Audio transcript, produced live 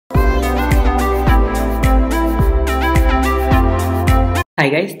Hi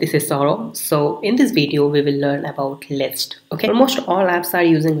guys, this is Saurav. So in this video we will learn about list. Okay, almost all apps are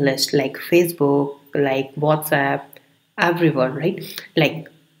using list like Facebook, like WhatsApp, everyone, right? Like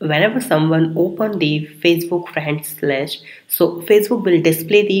whenever someone open the Facebook friends list, so Facebook will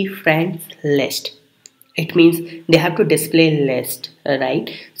display the friends list. It means they have to display list, right?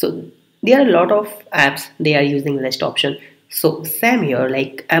 So there are a lot of apps they are using list option. So same here,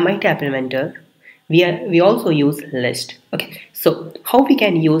 like MI App Inventor, we also use list. Okay, so how we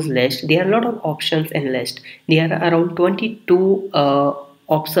can use list? There are a lot of options in list. There are around 22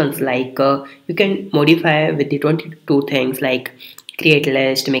 options, like you can modify with the 22 things like create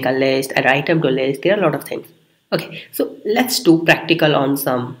list, make a list, add item to list. There are a lot of things. Okay, so let's do practical on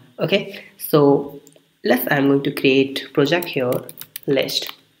some. Okay, so I'm going to create project here,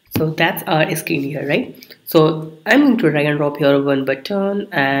 list. So that's our screen here, right? So I'm going to drag and drop here one button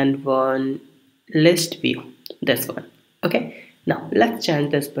and one list view, this one. Okay, now let's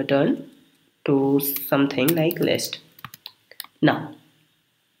change this button to something like list. Now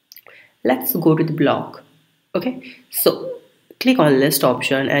let's go to the block. Okay, so click on list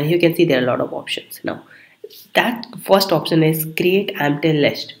option and you can see there are a lot of options. Now that first option is create empty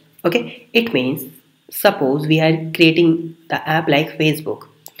list. Okay, it means suppose we are creating the app like Facebook,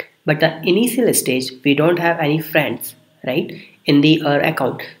 but the initial stage we don't have any friends, right, in the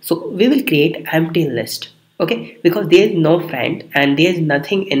account, so we will create empty list. Okay, because there is no friend and there is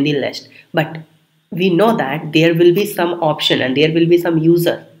nothing in the list, but we know that there will be some option and there will be some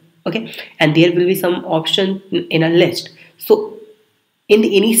user. Okay, and there will be some option in a list. So in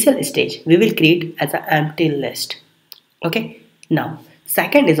the initial stage we will create as an empty list. Okay, now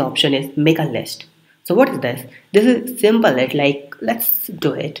second is option is make a list. So what is this? This is simple, it like let's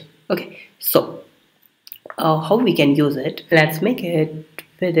do it. Okay, so how we can use it? Let's make it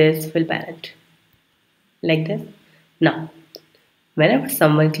with this fill parent like this. Now whenever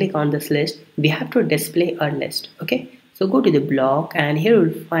someone click on this list we have to display a list. Okay, so go to the block and here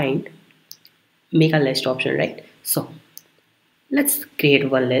you'll find make a list option, right? So let's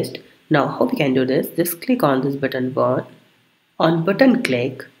create one list. Now how we can do this? Just click on this button one. On button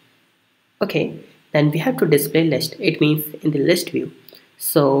click, okay, then we have to display list. It means in the list view.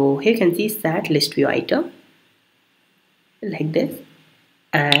 So here you can see set list view item like this,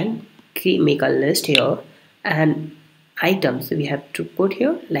 and make a list here, and items we have to put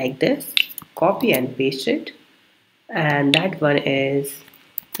here like this, copy and paste it, and that one is,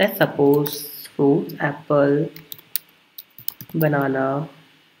 let's suppose fruits, apple, banana,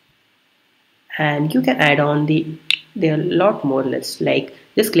 and you can add on there are a lot more lists, like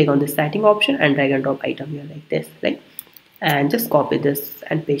just click on the setting option and drag and drop item here like this, right, and just copy this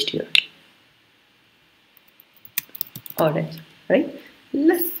and paste here. Alright, right,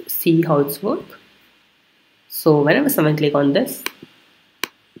 let's see how it's work. So whenever someone click on this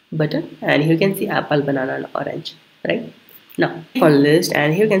button and here you can see apple, banana and orange, right? Now click on list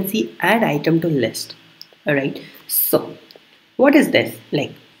and here you can see add item to list. Alright, so what is this?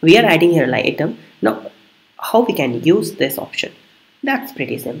 Like we are adding here an item. Now how we can use this option? That's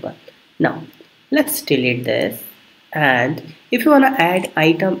pretty simple. Now let's delete this, and if you want to add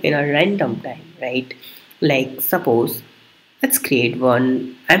item in a random time, right, like suppose let's create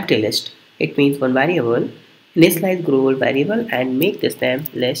one empty list. It means one variable, initialize global variable and make this name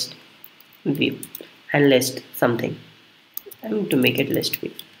list view and list something. I'm going to make it list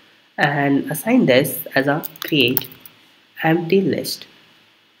view and assign this as a create empty list.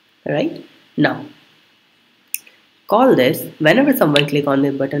 Right, now call this whenever someone click on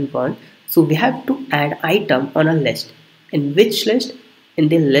the button one. So we have to add item on a list. In which list? In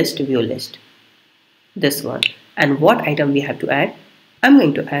the list view list, this one. And what item we have to add? I'm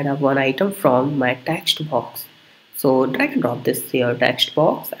going to add a one item from my text box. So drag and drop this here text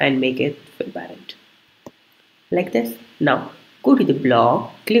box and make it fill parent like this. Now go to the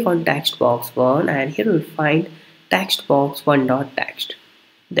block, click on text box one, and here you'll find text box one dot text,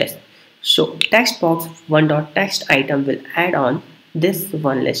 this. So text box one dot text item will add on this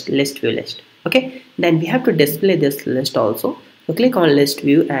one list view list. Okay, then we have to display this list also. So click on list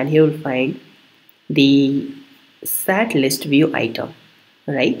view and here you'll find the set list view item,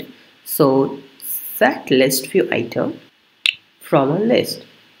 right? So set list view item from a list,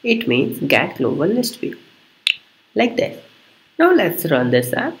 it means get global list view like this. Now let's run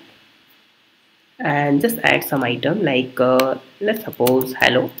this app and just add some item like let's suppose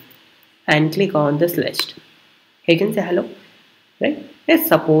hello, and click on this list. Here you can say hello, right? Let's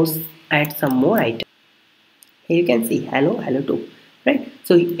suppose add some more item. Here you can see hello, hello too, right?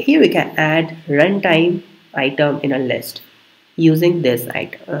 So here we can add runtime item in a list using this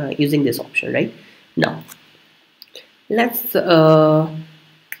item, using this option, right? Now let's uh,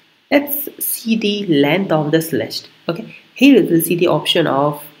 let's see the length of this list. Okay, here you will see the option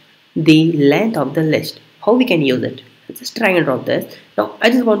of the length of the list. How we can use it? Just drag and drop this. Now I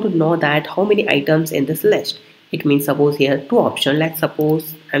just want to know that how many items in this list. It means suppose here two option. Let's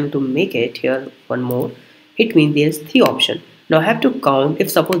suppose I'm to make it here one more. It means there's three option. Now I have to count.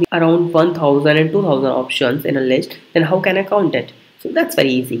 If suppose around 1000 and 2000 options in a list, then how can I count it? So that's very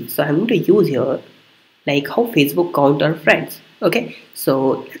easy. So I'm going to use here like how Facebook count our friends. Okay,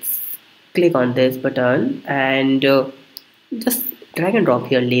 so let's click on this button and just drag and drop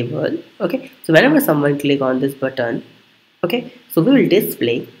here label. Okay, so whenever someone click on this button, okay, so we will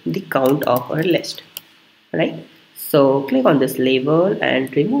display the count of our list, right? So click on this label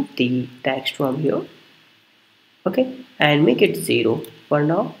and remove the text from here, okay, and make it 0 for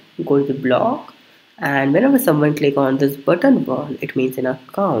now. Go to the block, and whenever someone click on this button one, it means in a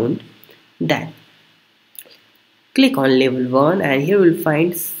count. Then click on label 1 and here we'll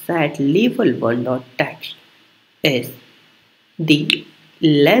find set label 1 dot text is the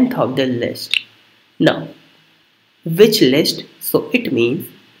length of the list. Now which list? So it means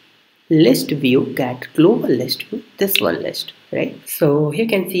list view get global list view, this one list, right? So here you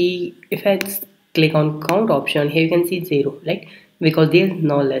can see if I click on count option, here you can see 0, right? Because there is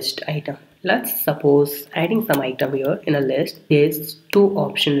no list item. Let's suppose adding some item here in a list. There's two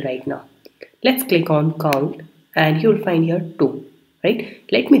options right now. Let's click on count and you'll find here 2, right?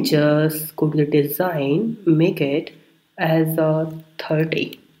 Let me just go to the design, make it as a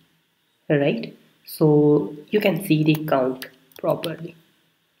 30, right? So you can see the count properly.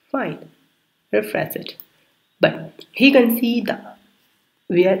 Fine, refresh it. But here you can see the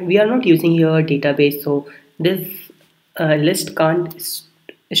we are not using here database, so this list can't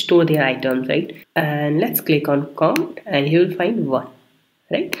store their items, right? And let's click on count and you will find 1,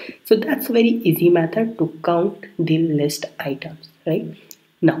 right? So that's very easy method to count the list items, right?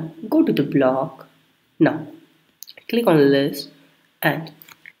 Now go to the block. Now click on list and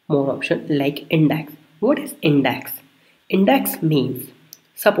more option like index. What is index? Index means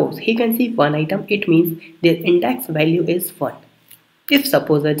suppose he can see one item, it means their index value is 1. If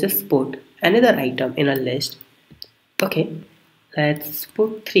suppose I just put another item in a list, okay, let's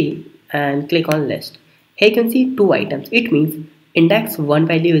put 3 and click on list. Here you can see 2 items, it means index 1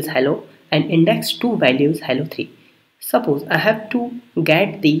 value is hello and index 2 value is hello 3. Suppose I have to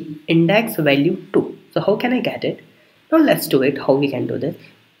get the index value 2. So how can I get it? Now let's do it. How we can do this?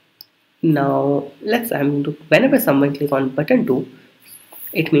 Now whenever someone click on button 2,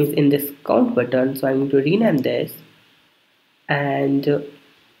 it means in this count button. So I'm going to rename this and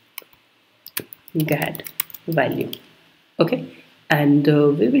get value. Okay, and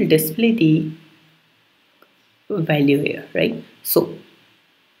we will display the value here, right? So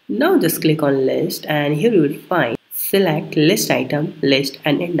now just click on list and here you will find select list item, list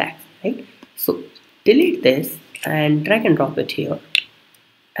and index, right? So delete this and drag and drop it here,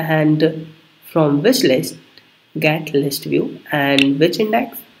 and from which list get list view and which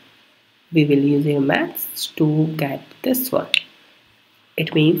index we will use your maths to get this one.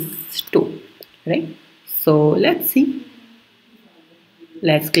 It means 2, right? So let's see.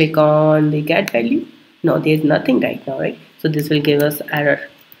 Let's click on the get value. No, there's nothing right now, right? So this will give us error.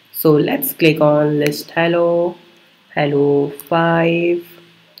 So let's click on list hello 5,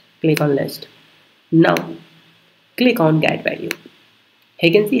 click on list. Now click on get value.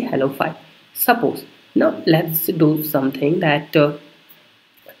 Here you can see hello 5. Suppose now let's do something that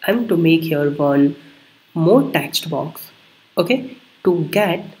I'm to make here one more text box, okay, to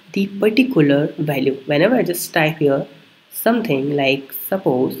get the particular value. Whenever I just type here something like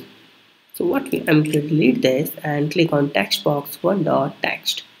suppose, so I'm going to delete this and click on text box 1 dot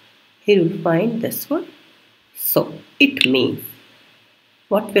text. Here you'll find this one. So it means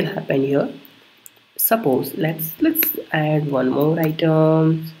what will happen here? Suppose let's add one more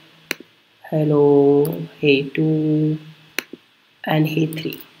item. Hello, hey 2 and hey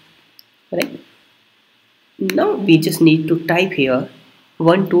 3, right? Now we just need to type here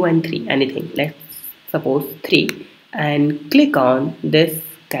 1, 2 and 3, anything. Let's suppose 3 and click on this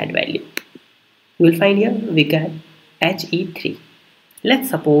get value. You will find here we get HE3. Let's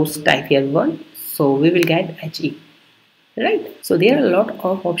suppose type here 1, so we will get HE, right? So there are a lot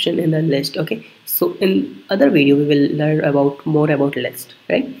of options in the list, okay? So in other video we will learn more about list,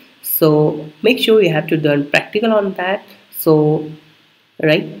 right? So make sure you have to learn practical on that, so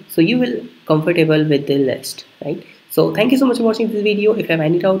right, so you will comfortable with the list, right? So thank you so much for watching this video. If you have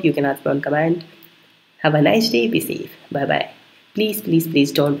any doubt, you can ask me on comment. Have a nice day, be safe, bye bye. Please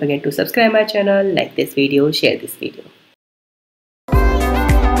don't forget to subscribe my channel, like this video, share this video.